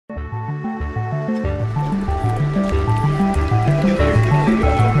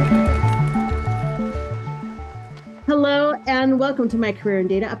and welcome to My Career in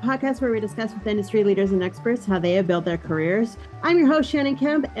Data, a podcast where we discuss with industry leaders and experts how they have built their careers. I'm your host, Shannon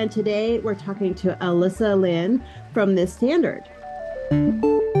Kemp, and today we're talking to Alyssa Lien from The Standard.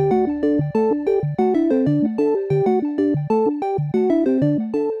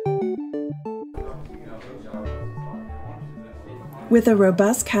 With a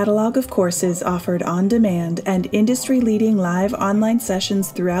robust catalog of courses offered on demand and industry-leading live online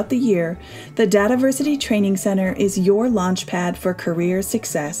sessions throughout the year, the DATAVERSITY Training Center is your launchpad for career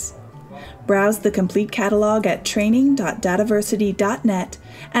success. Browse the complete catalog at training.dataversity.net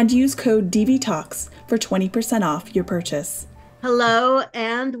and use code DVTalks for 20% off your purchase. Hello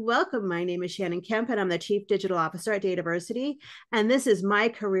and welcome. My name is Shannon Kemp, and I'm the Chief Digital Officer at DATAVERSITY. And this is My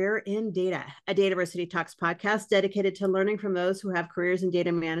Career in Data, a DATAVERSITY Talks podcast dedicated to learning from those who have careers in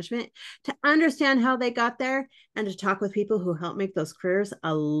data management, to understand how they got there, and to talk with people who help make those careers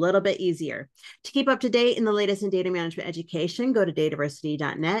a little bit easier. To keep up to date in the latest in data management education, go to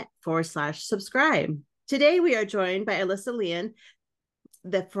dataversity.net/subscribe. Today, we are joined by Alyssa Lien,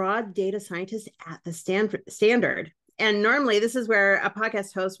 the fraud data scientist at the Standard. And normally this is where a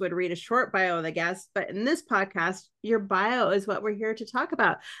podcast host would read a short bio of the guest, but in this podcast, your bio is what we're here to talk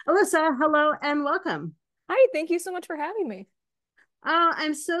about. Alyssa, hello and welcome. Hi, thank you so much for having me.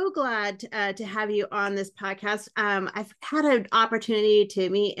 I'm so glad to have you on this podcast. I've had an opportunity to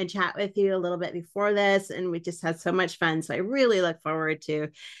meet and chat with you a little bit before this, and we just had so much fun. So I really look forward to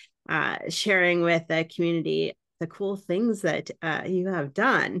sharing with the community the cool things that you have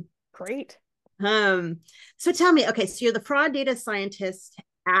done. Great. So tell me, okay, so you're the fraud data scientist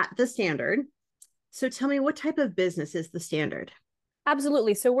at the Standard. So tell me, what type of business is the Standard?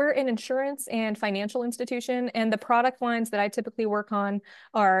 Absolutely. So we're an insurance and financial institution, and the product lines that I typically work on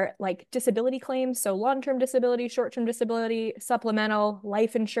are like disability claims, so long-term disability, short-term disability, supplemental,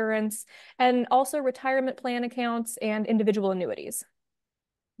 life insurance, and also retirement plan accounts and individual annuities.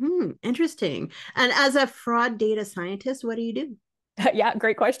 Interesting. And as a fraud data scientist, what do you do? Yeah,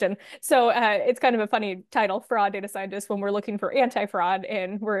 great question. So it's kind of a funny title, fraud data scientist, when we're looking for anti-fraud,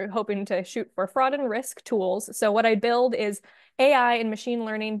 and we're hoping to shoot for fraud and risk tools. So what I build is AI and machine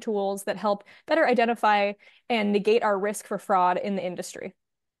learning tools that help better identify and negate our risk for fraud in the industry.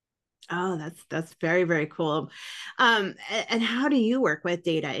 Oh, that's very, very cool. And how do you work with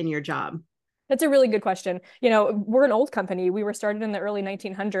data in your job? That's a really good question. You know, we're an old company. We were started in the early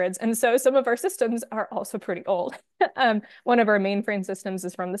 1900s. And so some of our systems are also pretty old. One of our mainframe systems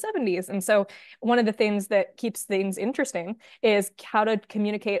is from the 70s. And so one of the things that keeps things interesting is how to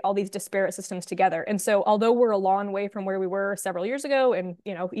communicate all these disparate systems together. And so although we're a long way from where we were several years ago, and,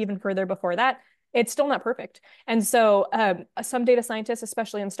 you know, even further before that, it's still not perfect. And so some data scientists,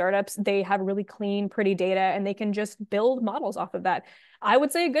 especially in startups, they have really clean, pretty data, and they can just build models off of that. I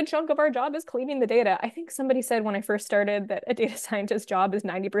would say a good chunk of our job is cleaning the data. I think somebody said when I first started that a data scientist job is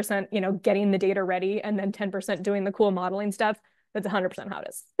 90%, you know, getting the data ready and then 10% doing the cool modeling stuff. That's 100% how it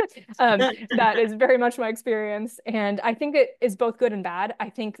is. That is very much my experience. And I think it is both good and bad. I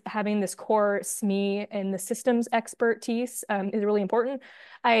think having this core SME and the systems expertise is really important.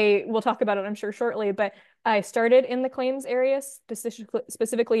 I will talk about it, I'm sure, shortly, but I started in the claims area,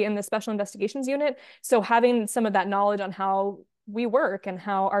 specifically in the special investigations unit. So having some of that knowledge on how we work and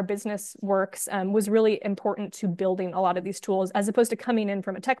how our business works was really important to building a lot of these tools, as opposed to coming in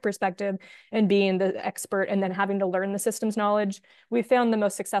from a tech perspective and being the expert and then having to learn the systems knowledge. We found the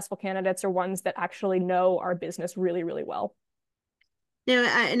most successful candidates are ones that actually know our business really, really well. Now,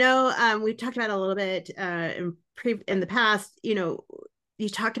 I know we've talked about a little bit in the past, you know, you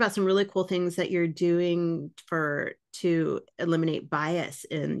talked about some really cool things that you're doing to eliminate bias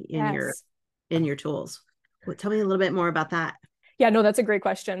in Yes. your tools. Well, tell me a little bit more about that. Yeah, no, that's a great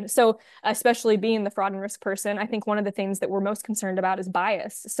question. So especially being the fraud and risk person, I think one of the things that we're most concerned about is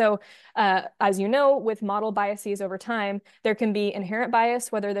bias. So as you know, with model biases over time, there can be inherent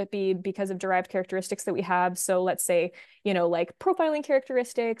bias, whether that be because of derived characteristics that we have. So let's say, you know, like profiling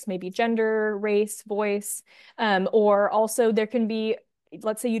characteristics, maybe gender, race, voice, or also there can be,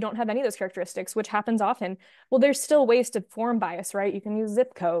 let's say you don't have any of those characteristics, which happens often. Well, there's still ways to form bias, right? You can use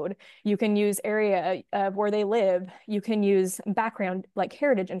zip code, you can use area of where they live, you can use background, like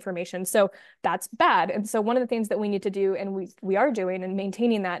heritage information. So that's bad. And so one of the things that we need to do, and we are doing and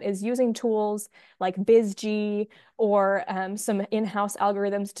maintaining that, is using tools like BizG or some in-house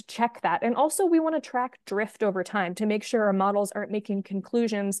algorithms to check that. And also we want to track drift over time to make sure our models aren't making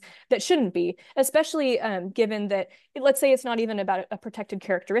conclusions that shouldn't be, especially given that, let's say it's not even about a protected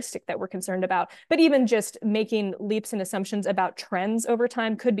characteristic that we're concerned about, but even just making leaps and assumptions about trends over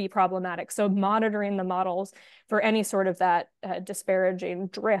time could be problematic. So monitoring the models for any sort of that disparaging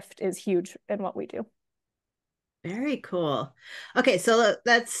drift is huge in what we do. Very cool. Okay, so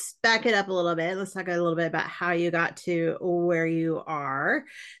let's back it up a little bit. Let's talk a little bit about how you got to where you are.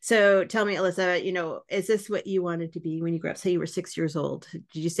 So tell me, Alyssa, is this what you wanted to be when you grew up? Say you were 6 years old.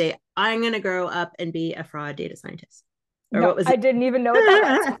 Did you say, I'm going to grow up and be a fraud data scientist? Or what No, was I it? didn't even know what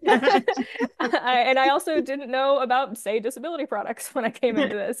that was. And I also didn't know about, say, disability products when I came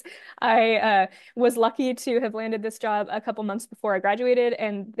into this. I was lucky to have landed this job a couple months before I graduated,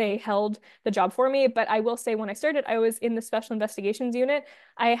 and they held the job for me. But I will say, when I started, I was in the special investigations unit.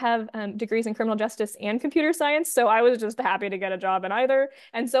 I have degrees in criminal justice and computer science, so I was just happy to get a job in either.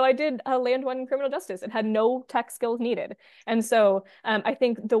 And so I did land one in criminal justice and had no tech skills needed. And so I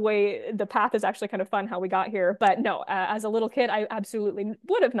think the path is actually kind of fun how we got here. But no, as a little kid, I absolutely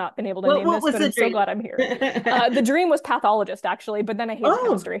would have not been able to name What this, was but the I'm so dream? glad I'm here. The dream was pathologist, actually, but then I hated Oh,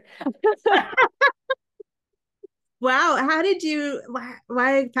 chemistry. wow.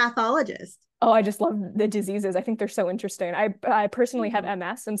 Why pathologist? Oh, I just love the diseases. I think they're so interesting. I personally have Hmm.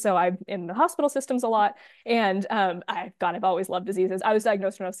 MS, and so I'm in the hospital systems a lot. And I've always loved diseases. I was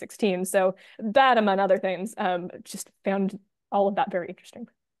diagnosed when I was 16, so that among other things, just found all of that very interesting.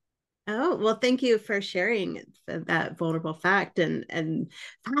 Oh, well, thank you for sharing that vulnerable fact and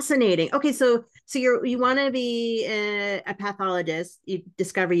fascinating. Okay, so you want to be a pathologist. You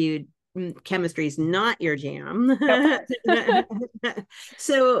discover chemistry is not your jam. Nope.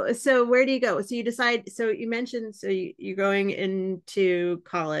 So where do you go? So you decide, so you mentioned, you're going into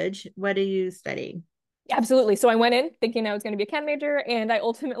college. What are you studying? Absolutely. So I went in thinking I was going to be a chem major, and I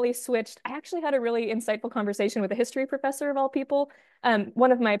ultimately switched. I actually had a really insightful conversation with a history professor of all people.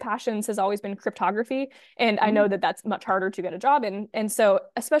 One of my passions has always been cryptography, and I know that that's much harder to get a job in. And so,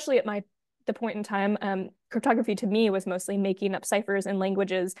 especially at the point in time, cryptography to me was mostly making up ciphers and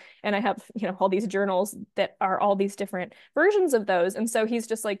languages. And I have, all these journals that are all these different versions of those. And so he's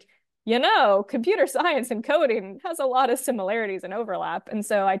just like, computer science and coding has a lot of similarities and overlap. And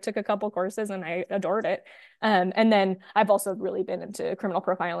so I took a couple courses and I adored it. And then I've also really been into criminal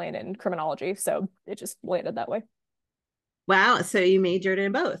profiling and criminology. So it just landed that way. Wow, so you majored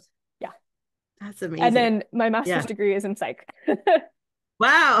in both. Yeah. That's And amazing. then my master's Yeah. degree is in psych.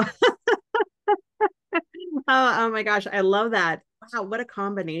 Wow. Oh my gosh, I love that. Wow, what a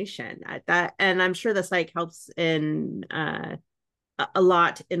combination. That, and I'm sure this like helps in a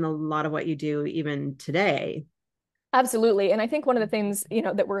lot in a lot of what you do even today. Absolutely. And I think one of the things,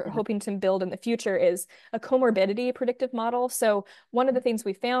 that we're hoping to build in the future is a comorbidity predictive model. So one of the things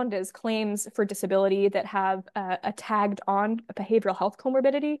we found is claims for disability that have a tagged on behavioral health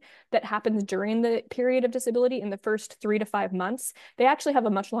comorbidity that happens during the period of disability in the first 3 to 5 months. They actually have a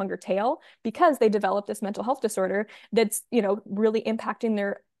much longer tail because they develop this mental health disorder that's, really impacting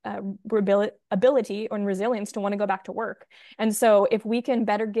their ability and resilience to want to go back to work. And so if we can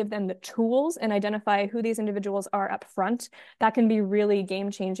better give them the tools and identify who these individuals are up front, that can be really game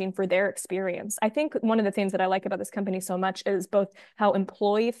changing for their experience. I think one of the things that I like about this company so much is both how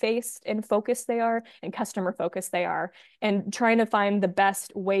employee faced and focused they are and customer focused they are. And trying to find the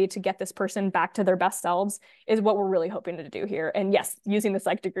best way to get this person back to their best selves is what we're really hoping to do here. And yes, using the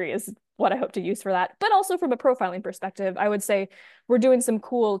psych degree is what I hope to use for that. But also from a profiling perspective, I would say we're doing some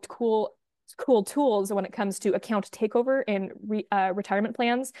cool tools when it comes to account takeover and retirement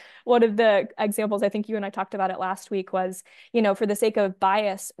plans. One of the examples, I think you and I talked about it last week, was, for the sake of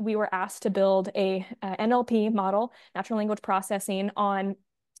bias, we were asked to build a NLP model, natural language processing, on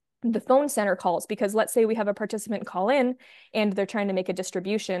the phone center calls, because let's say we have a participant call in and they're trying to make a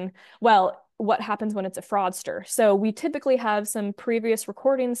distribution. Well, what happens when it's a fraudster? So we typically have some previous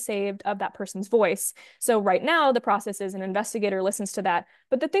recordings saved of that person's voice. So right now the process is an investigator listens to that,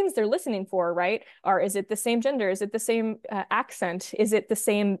 but the things they're listening for, right, are, is it the same gender? Is it the same accent? Is it the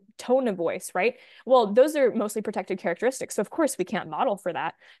same tone of voice, right? Well, those are mostly protected characteristics. So of course we can't model for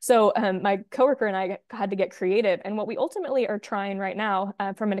that. So my coworker and I had to get creative. And what we ultimately are trying right now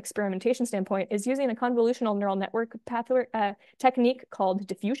from an experimentation standpoint is using a convolutional neural network pathway technique called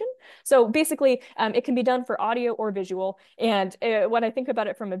diffusion. So basically, it can be done for audio or visual. And when I think about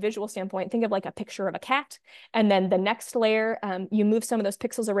it from a visual standpoint, think of like a picture of a cat. And then the next layer, you move some of those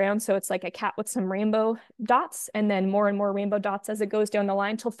pixels around. So it's like a cat with some rainbow dots, and then more and more rainbow dots as it goes down the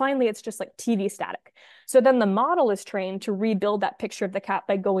line till finally it's just like TV static. So then the model is trained to rebuild that picture of the cat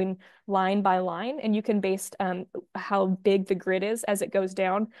by going line by line. And you can base how big the grid is as it goes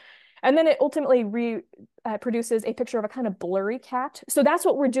down. And then it ultimately produces a picture of a kind of blurry cat. So that's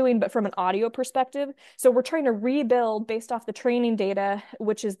what we're doing, but from an audio perspective. So we're trying to rebuild based off the training data,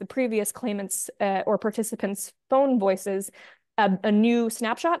 which is the previous claimants or participants' phone voices, a new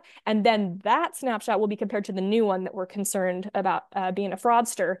snapshot, and then that snapshot will be compared to the new one that we're concerned about being a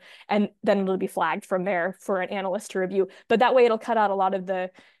fraudster, and then it'll be flagged from there for an analyst to review. But that way it'll cut out a lot of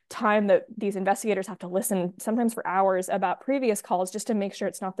the time that these investigators have to listen, sometimes for hours, about previous calls just to make sure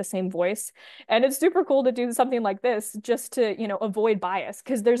it's not the same voice. And it's super cool to do something like this just to, avoid bias,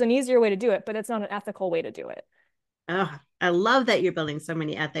 because there's an easier way to do it, but it's not an ethical way to do it. Oh, I love that you're building so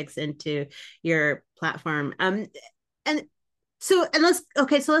many ethics into your platform. And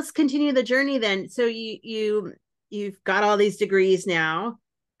let's continue the journey then. So you've got all these degrees now.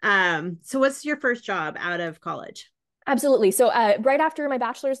 So what's your first job out of college? Absolutely. So right after my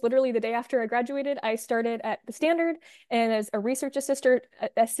bachelor's, literally the day after I graduated, I started at the Standard and as a research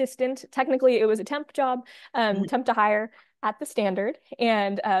assistant. Technically, it was a temp job, temp to hire at the Standard.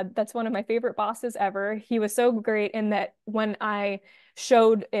 And that's one of my favorite bosses ever. He was so great in that when I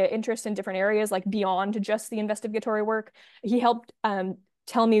showed interest in different areas, like beyond just the investigatory work, he helped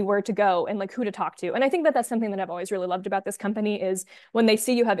tell me where to go and like who to talk to. And I think that that's something that I've always really loved about this company is when they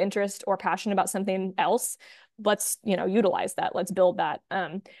see you have interest or passion about something else, let's, utilize that. Let's build that.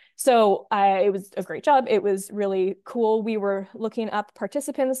 So it was a great job. It was really cool. We were looking up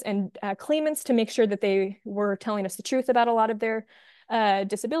participants and claimants to make sure that they were telling us the truth about a lot of their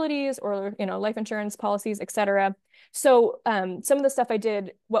disabilities or, life insurance policies, et cetera. So some of the stuff I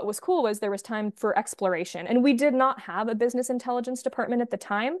did, what was cool was there was time for exploration. And we did not have a business intelligence department at the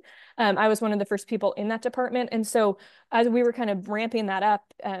time. I was one of the first people in that department. And so as we were kind of ramping that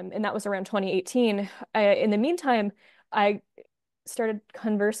up, and that was around 2018, in the meantime, I started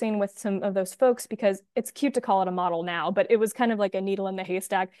conversing with some of those folks because it's cute to call it a model now, but it was kind of like a needle in the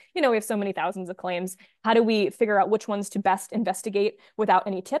haystack. We have so many thousands of claims. How do we figure out which ones to best investigate without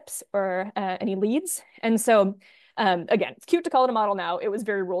any tips or any leads? And so again, it's cute to call it a model now. It was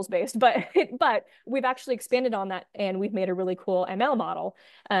very rules-based, but we've actually expanded on that and we've made a really cool ML model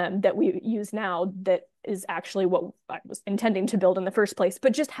that we use now that is actually what I was intending to build in the first place.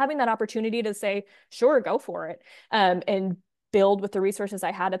 But just having that opportunity to say, sure, go for it, and build with the resources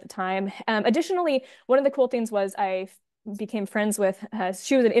I had at the time. Additionally, one of the cool things was I became friends with,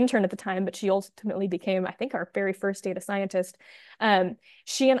 she was an intern at the time, but she ultimately became, I think, our very first data scientist.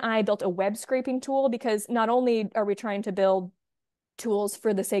 She and I built a web scraping tool because not only are we trying to build tools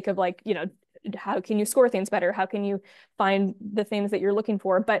for the sake of how can you score things better? How can you find the things that you're looking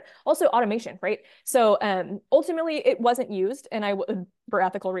for? But also automation, right? So ultimately, it wasn't used, and for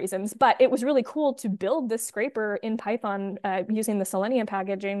ethical reasons. But it was really cool to build this scraper in Python using the Selenium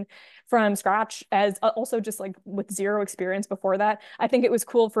packaging from scratch, as also just like with zero experience before that. I think it was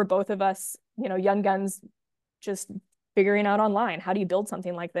cool for both of us, young guns, just figuring out online, how do you build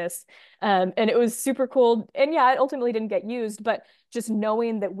something like this? And it was super cool. And yeah, it ultimately didn't get used, but just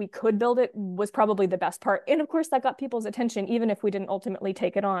knowing that we could build it was probably the best part. And of course, that got people's attention, even if we didn't ultimately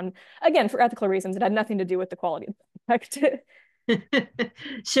take it on. Again, for ethical reasons, it had nothing to do with the quality of the product.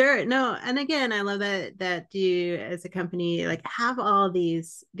 Sure. No. And again, I love that you as a company have all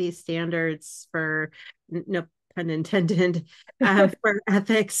these standards for, no pun intended, for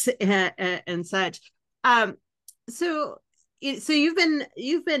ethics and such. So you've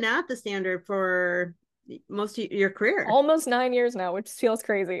been at the Standard for most of your career. Almost 9 years now, which feels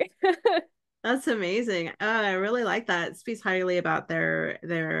crazy. That's amazing. I really like that. It speaks highly about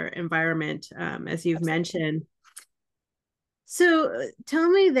their environment, as you've mentioned. So tell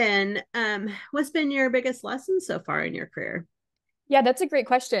me then, what's been your biggest lesson so far in your career? Yeah, that's a great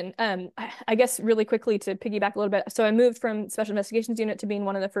question. I guess really quickly to piggyback a little bit. So I moved from Special Investigations Unit to being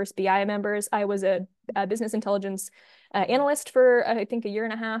one of the first BI members. I was a business intelligence analyst for, I think, a year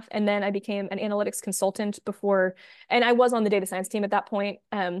and a half. And then I became an analytics consultant before, and I was on the data science team at that point.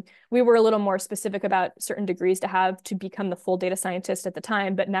 We were a little more specific about certain degrees to have to become the full data scientist at the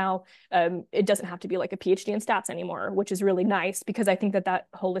time. But now it doesn't have to be like a PhD in stats anymore, which is really nice because I think that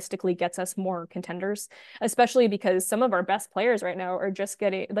holistically gets us more contenders, especially because some of our best players right now are just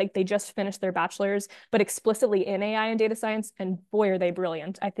getting, they just finished their bachelor's, but explicitly in AI and data science. And boy, are they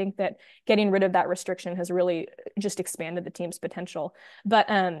brilliant. I think that getting rid of that restriction has really just expanded the team's potential. But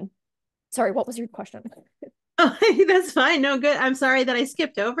sorry, what was your question? Oh, that's fine. No, good. I'm sorry that I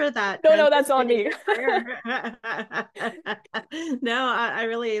skipped over that. No, that's on me. No, I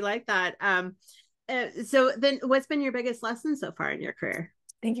really like that. So then what's been your biggest lesson so far in your career?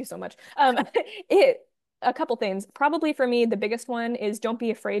 Thank you so much. a couple things. Probably for me, the biggest one is don't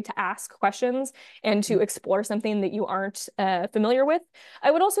be afraid to ask questions and to explore something that you aren't familiar with.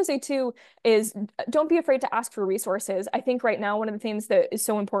 I would also say too is don't be afraid to ask for resources. I think right now one of the things that is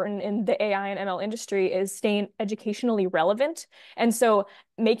so important in the AI and ML industry is staying educationally relevant. And so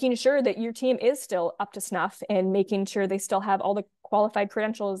making sure that your team is still up to snuff and making sure they still have all the qualified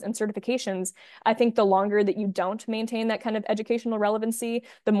credentials and certifications. I think the longer that you don't maintain that kind of educational relevancy,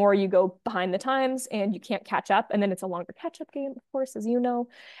 the more you go behind the times and you can't catch up. And then it's a longer catch-up game, of course, as you know.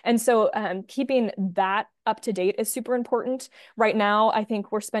 And so keeping that up to date is super important. Right now, I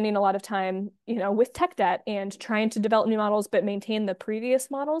think we're spending a lot of time, with tech debt and trying to develop new models, but maintain the previous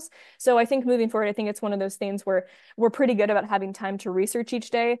models. So I think moving forward, I think it's one of those things where we're pretty good about having time to research each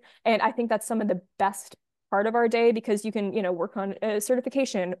day. And I think that's some of the best part of our day, because you can, work on a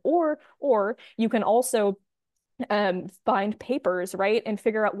certification, or you can also find papers, right? And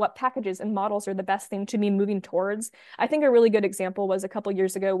figure out what packages and models are the best thing to be moving towards. I think a really good example was a couple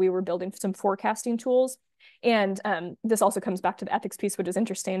years ago, we were building some forecasting tools. And this also comes back to the ethics piece, which is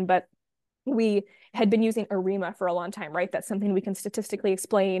interesting, but we had been using ARIMA for a long time, right? That's something we can statistically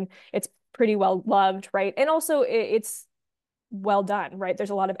explain. It's pretty well loved, right? And also it's well done, right? There's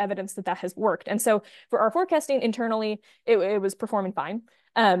a lot of evidence that has worked. And so for our forecasting internally, it was performing fine.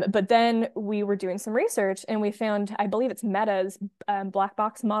 But then we were doing some research and we found, I believe it's Meta's black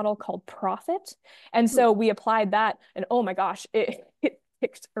box model called Profit. And so we applied that and oh my gosh, it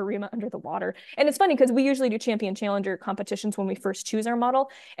kicked ARIMA under the water. And it's funny because we usually do champion challenger competitions when we first choose our model.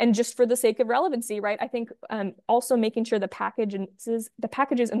 And just for the sake of relevancy, right? I think also making sure the packages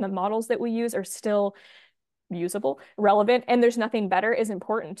and the models that we use are still usable, relevant, and there's nothing better is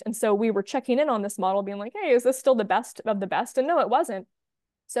important. And so we were checking in on this model being like, hey, is this still the best of the best? And no, it wasn't.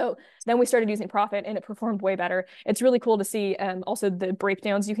 So then we started using Profit and it performed way better. It's really cool to see also the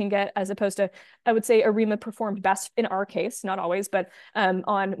breakdowns you can get, as opposed to, I would say ARIMA performed best in our case, not always, but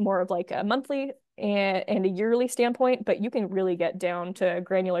on more of like a monthly and a yearly standpoint, but you can really get down to a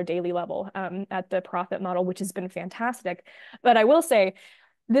granular daily level at the Profit model, which has been fantastic. But I will say,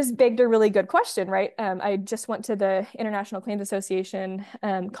 this begged a really good question, right? I just went to the International Claims Association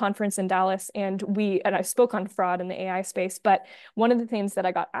conference in Dallas, and I spoke on fraud in the AI space. But one of the things that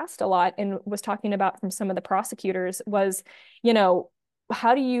I got asked a lot and was talking about from some of the prosecutors was,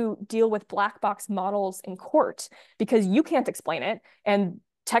 how do you deal with black box models in court? Because you can't explain it, and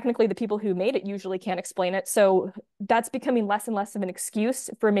technically the people who made it usually can't explain it. So that's becoming less and less of an excuse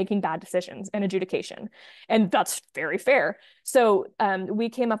for making bad decisions and adjudication. And that's very fair. So we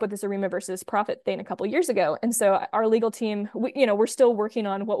came up with this ARIMA versus Profit thing a couple of years ago. And so our legal team, we're still working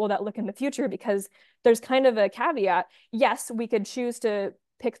on what will that look in the future, because there's kind of a caveat. Yes, we could choose to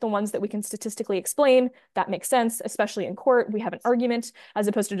pick the ones that we can statistically explain. That makes sense, especially in court. We have an argument, as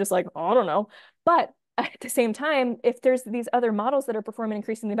opposed to just like, oh, I don't know. But at the same time, if there's these other models that are performing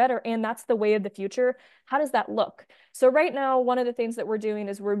increasingly better, and that's the way of the future, how does that look? So right now, one of the things that we're doing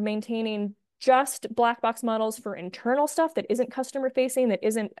is we're maintaining just black box models for internal stuff that isn't customer facing, that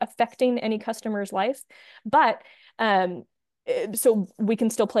isn't affecting any customer's life. But so we can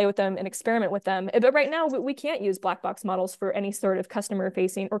still play with them and experiment with them. But right now, we can't use black box models for any sort of customer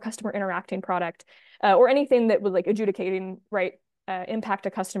facing or customer interacting product or anything that would like adjudicating, right? Impact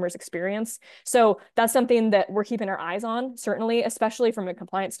a customer's experience. So that's something that we're keeping our eyes on, certainly, especially from a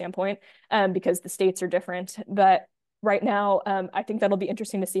compliance standpoint, because the states are different. But right now, I think that'll be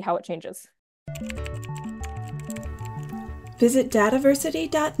interesting to see how it changes. Visit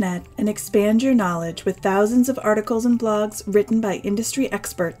dataversity.net and expand your knowledge with thousands of articles and blogs written by industry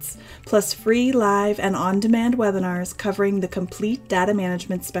experts, plus free live and on-demand webinars covering the complete data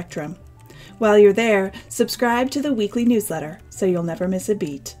management spectrum. While you're there, subscribe to the weekly newsletter so you'll never miss a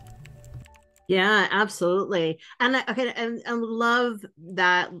beat. Yeah, absolutely. And I love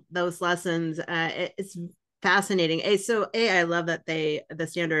those lessons. It's fascinating. So I love that the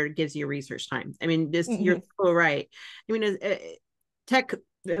standard gives you research time. I mean, you're so right. I mean, tech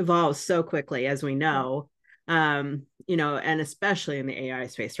evolves so quickly, as we know. And especially in the AI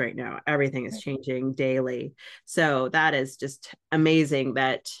space right now, everything is changing daily. So that is just amazing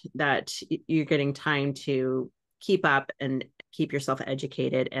that you're getting time to keep up and keep yourself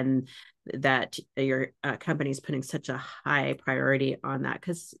educated, and that your company is putting such a high priority on that.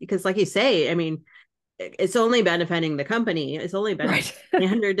 Because like you say, I mean, it's only benefiting the company. It's only benefiting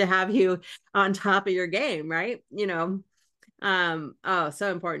standard to have you on top of your game, right? So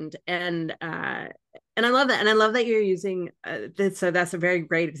important. And I love that. And I love that you're using this. So that's a very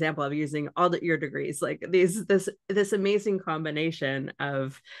great example of using all your degrees, like this amazing combination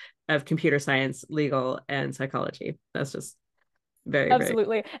of computer science, legal, and psychology. That's just Very, very.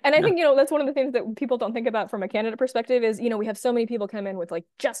 Absolutely. And I Yeah. think, that's one of the things that people don't think about from a candidate perspective is, we have so many people come in with like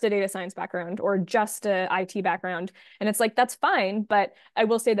just a data science background or just a IT background. And it's like, that's fine. But I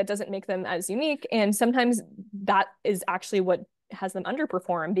will say that doesn't make them as unique. And sometimes that is actually what has them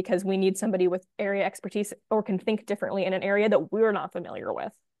underperform because we need somebody with area expertise or can think differently in an area that we're not familiar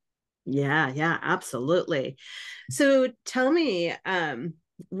with. Yeah, yeah, absolutely. So tell me,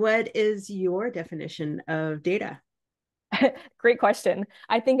 what is your definition of data? Great question.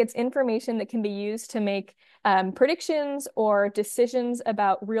 I think it's information that can be used to make predictions or decisions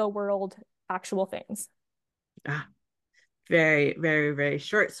about real world actual things. Ah, very, very, very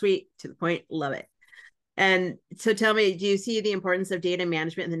short, sweet, to the point. Love it. And so tell me, do you see the importance of data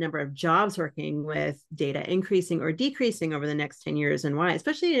management and the number of jobs working with data increasing or decreasing over the next 10 years and why?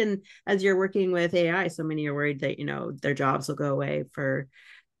 Especially as you're working with AI, so many are worried that, their jobs will go away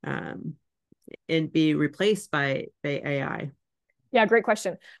um, and be replaced by AI. Yeah, great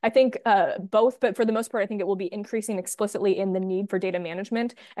question. I think both, but for the most part, I think it will be increasing explicitly in the need for data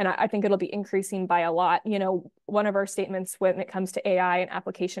management. And I think it'll be increasing by a lot. One of our statements when it comes to AI and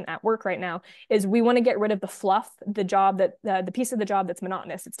application at work right now is we want to get rid of the fluff, the job that the piece of the job that's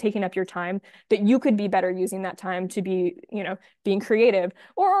monotonous. It's taking up your time that you could be better using that time to be, being creative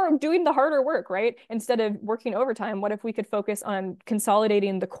or doing the harder work, right? Instead of working overtime, what if we could focus on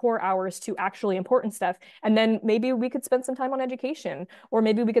consolidating the core hours to actually important stuff? And then maybe we could spend some time on education or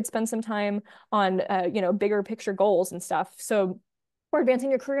maybe we could spend some time on bigger picture goals and stuff. So or advancing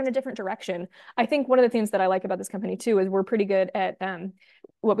your career in a different direction. I think one of the things that I like about this company too is we're pretty good at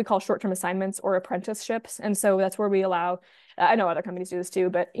what we call short-term assignments or apprenticeships. And so that's where we allow, I know other companies do this too,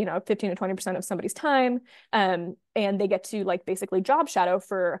 but 15 to 20% of somebody's time. And they get to like basically job shadow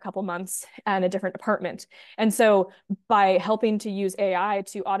for a couple months in a different department. And so by helping to use AI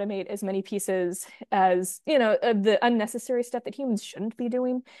to automate as many pieces as, of the unnecessary stuff that humans shouldn't be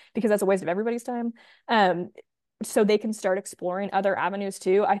doing, because that's a waste of everybody's time, so they can start exploring other avenues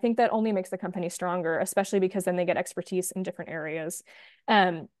too. I think that only makes the company stronger, especially because then they get expertise in different areas.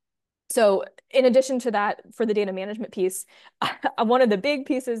 So in addition to that, for the data management piece, one of the big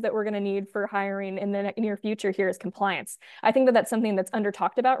pieces that we're going to need for hiring in the near future here is compliance. I think that that's something that's under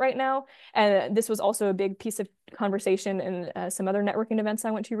talked about right now. And this was also a big piece of conversation in some other networking events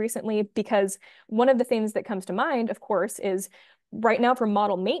I went to recently, because one of the things that comes to mind, of course, is right now for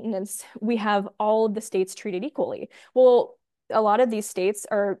model maintenance, we have all of the states treated equally. Well, a lot of these states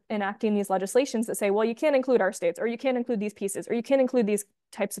are enacting these legislations that say, well, you can't include our states, or you can't include these pieces, or you can't include these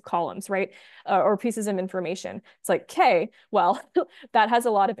types of columns, right? Or pieces of information. It's like, okay, well, that has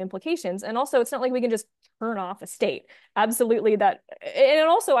a lot of implications. And also, it's not like we can just turn off a state. Absolutely that. And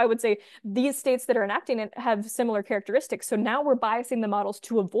also, I would say these states that are enacting it have similar characteristics. So now we're biasing the models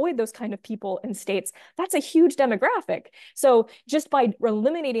to avoid those kind of people in states. That's a huge demographic. So just by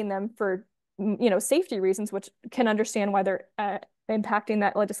eliminating them for safety reasons, which can understand why they're impacting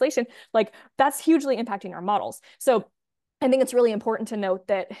that legislation, like that's hugely impacting our models. So I think it's really important to note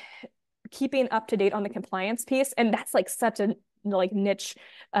that keeping up to date on the compliance piece, and that's like such a niche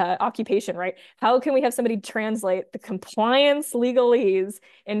occupation, right? How can we have somebody translate the compliance legalese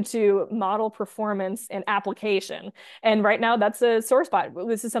into model performance and application? And right now that's a sore spot.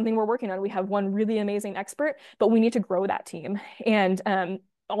 This is something we're working on. We have one really amazing expert, but we need to grow that team. And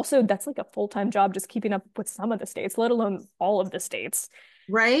also that's like a full-time job just keeping up with some of the states, let alone all of the states.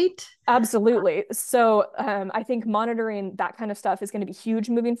 Right? Absolutely. So I think monitoring that kind of stuff is going to be huge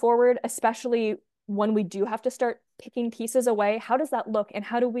moving forward, especially when we do have to start picking pieces away. How does that look? And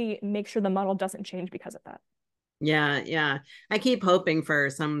how do we make sure the model doesn't change because of that? Yeah, yeah. I keep hoping for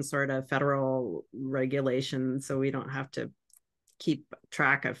some sort of federal regulation so we don't have to keep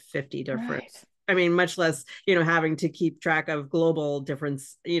track of 50 different, Right. I mean, much less, having to keep track of global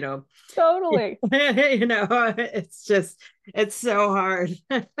difference, Totally. it's so hard.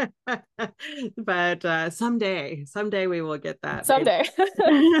 But someday we will get that maybe.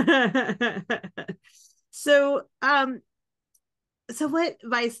 Someday. So, so what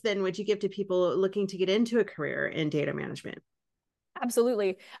advice then would you give to people looking to get into a career in data management?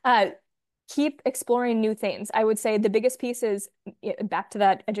 Absolutely. Keep exploring new things. I would say the biggest piece is back to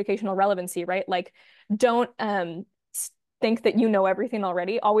that educational relevancy, right? Like, don't think that you know everything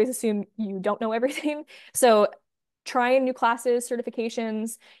already. Always assume you don't know everything. So trying new classes,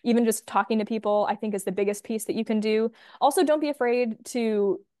 certifications, even just talking to people, I think is the biggest piece that you can do. Also, don't be afraid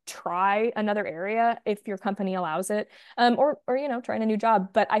to try another area if your company allows it, or trying a new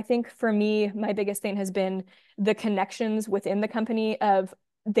job. But I think for me, my biggest thing has been the connections within the company of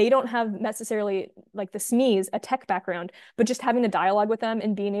they don't have necessarily like the SMEs, a tech background, but just having a dialogue with them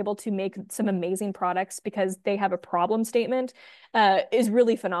and being able to make some amazing products because they have a problem statement is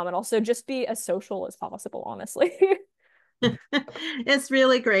really phenomenal. So just be as social as possible, honestly. It's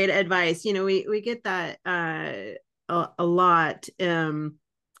really great advice. We get that a lot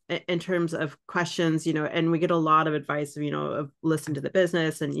in terms of questions, and we get a lot of advice of listen to the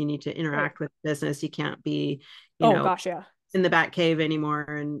business, and you need to interact with business. You can't be, Oh gosh, yeah. in the back cave anymore,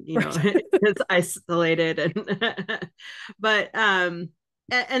 and Right. it's isolated. And but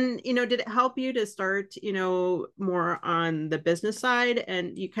did it help you to start more on the business side?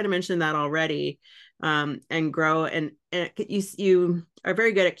 And you kind of mentioned that already, and grow, and you are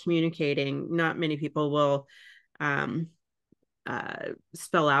very good at communicating. Not many people will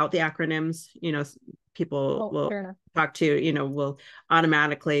spell out the acronyms. People will talk to, will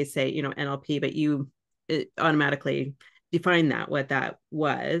automatically say NLP, but you automatically define what that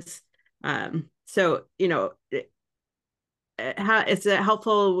was. So how is it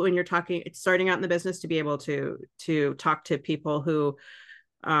helpful when you're starting out in the business to be able to talk to people who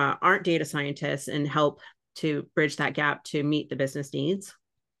aren't data scientists and help to bridge that gap to meet the business needs?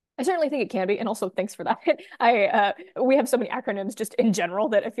 I certainly think it can be, and also thanks for that. We have so many acronyms just in general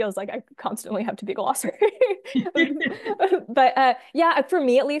that it feels like I constantly have to be glossary. But yeah, for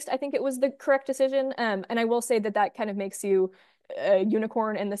me at least, I think it was the correct decision. And I will say that kind of makes you a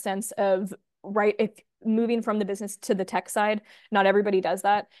unicorn in the sense of, right, if moving from the business to the tech side, not everybody does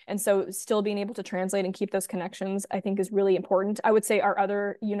that. And so still being able to translate and keep those connections, I think is really important. I would say our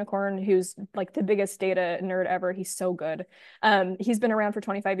other unicorn, who's like the biggest data nerd ever, he's so good. He's been around for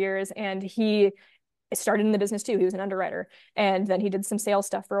 25 years and he started in the business too. He was an underwriter and then he did some sales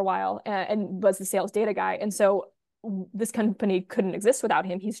stuff for a while and was the sales data guy. And so this company couldn't exist without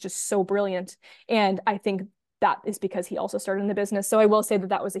him. He's just so brilliant. And I think that is because he also started in the business. So I will say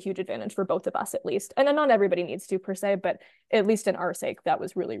that was a huge advantage for both of us, at least. And then not everybody needs to per se, but at least in our sake, that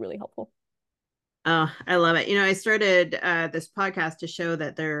was really, really helpful. Oh, I love it. I started this podcast to show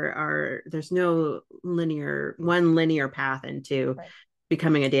that there's no linear path into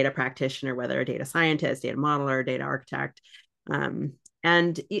becoming a data practitioner, whether a data scientist, data modeler, data architect. And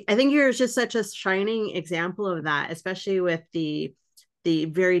I think you're just such a shining example of that, especially with the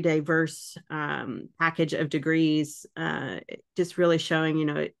very diverse package of degrees, just really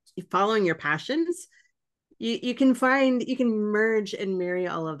showing, following your passions, you can merge and marry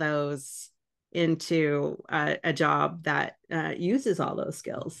all of those into a job that uses all those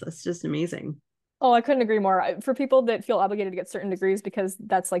skills. That's just amazing. Oh, I couldn't agree more. For people that feel obligated to get certain degrees because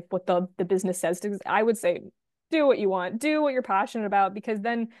that's like what the business says, I would say do what you want, do what you're passionate about, because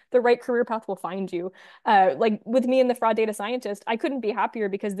then the right career path will find you. Like with me and the fraud data scientist, I couldn't be happier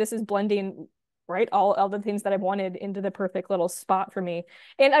because this is blending, right, all the things that I've wanted into the perfect little spot for me.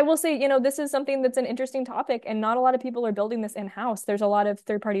 And I will say, this is something that's an interesting topic, and not a lot of people are building this in-house. There's a lot of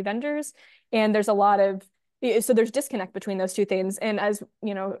third-party vendors, and there's a lot of so there's disconnect between those two things. And as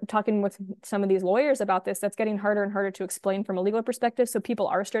talking with some of these lawyers about this, that's getting harder and harder to explain from a legal perspective. So people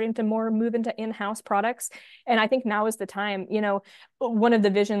are starting to more move into in-house products. And I think now is the time. One of the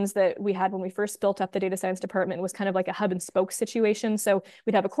visions that we had when we first built up the data science department was kind of like a hub and spoke situation. So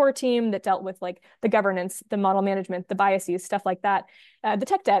we'd have a core team that dealt with like the governance, the model management, the biases, stuff like that, the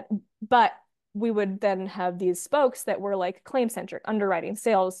tech debt. But we would then have these spokes that were like claim centric, underwriting,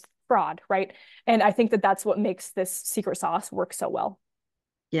 sales, fraud, right? And I think that that's what makes this secret sauce work so well.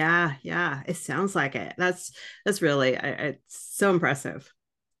 Yeah, it sounds like it. That's really it's so impressive.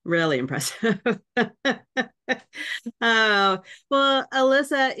 Really impressive. Oh, well,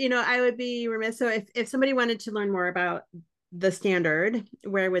 Alyssa, I would be remiss. So if somebody wanted to learn more about the standard,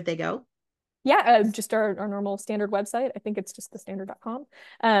 where would they go? Yeah, just our normal standard website. I think it's just thestandard.com.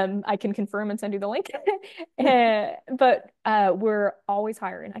 I can confirm and send you the link. But we're always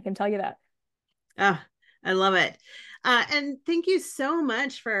hiring, I can tell you that. Oh, I love it. And thank you so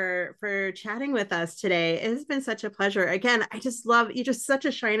much for chatting with us today. It has been such a pleasure. Again, I just love you, just such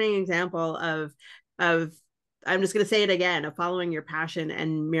a shining example of I'm just going to say it again, of following your passion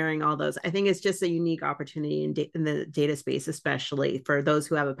and mirroring all those. I think it's just a unique opportunity in the data space, especially for those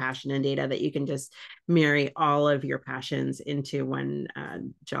who have a passion in data, that you can just marry all of your passions into one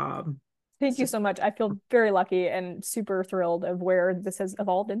job. Thank you so much. I feel very lucky and super thrilled of where this has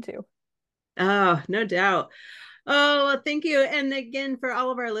evolved into. Oh, no doubt. Oh, well, thank you. And again, for all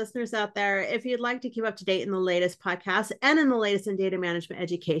of our listeners out there, if you'd like to keep up to date in the latest podcasts and in the latest in data management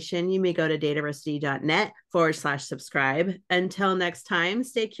education, you may go to dataversity.net/subscribe. Until next time,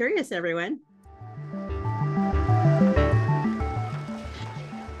 stay curious, everyone.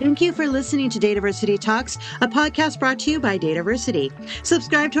 Thank you for listening to DATAVERSITY Talks, a podcast brought to you by DATAVERSITY.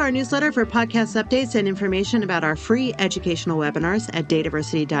 Subscribe to our newsletter for podcast updates and information about our free educational webinars at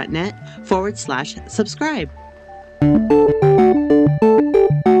dataversity.net/subscribe.